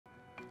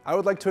I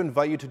would like to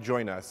invite you to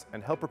join us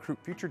and help recruit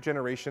future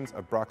generations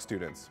of Brock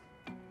students.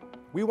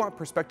 We want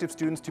prospective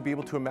students to be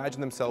able to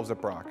imagine themselves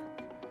at Brock,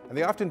 and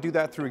they often do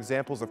that through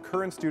examples of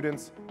current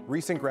students,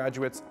 recent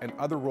graduates, and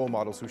other role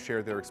models who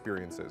share their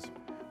experiences.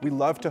 We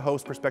love to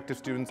host prospective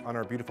students on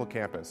our beautiful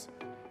campus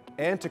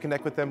and to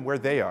connect with them where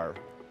they are,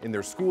 in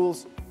their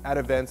schools, at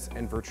events,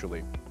 and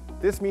virtually.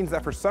 This means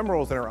that for some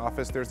roles in our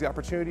office, there's the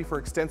opportunity for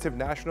extensive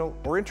national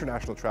or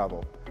international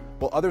travel,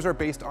 while others are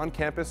based on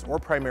campus or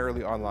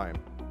primarily online.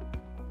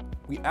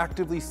 We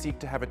actively seek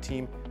to have a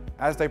team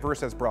as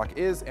diverse as Brock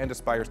is and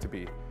aspires to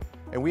be,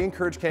 and we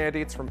encourage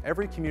candidates from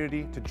every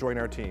community to join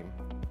our team.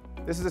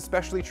 This is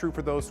especially true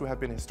for those who have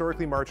been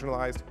historically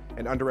marginalized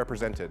and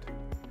underrepresented.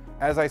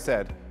 As I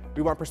said,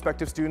 we want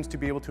prospective students to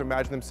be able to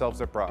imagine themselves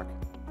at Brock,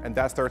 and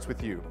that starts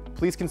with you.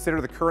 Please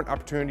consider the current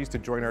opportunities to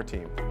join our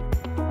team.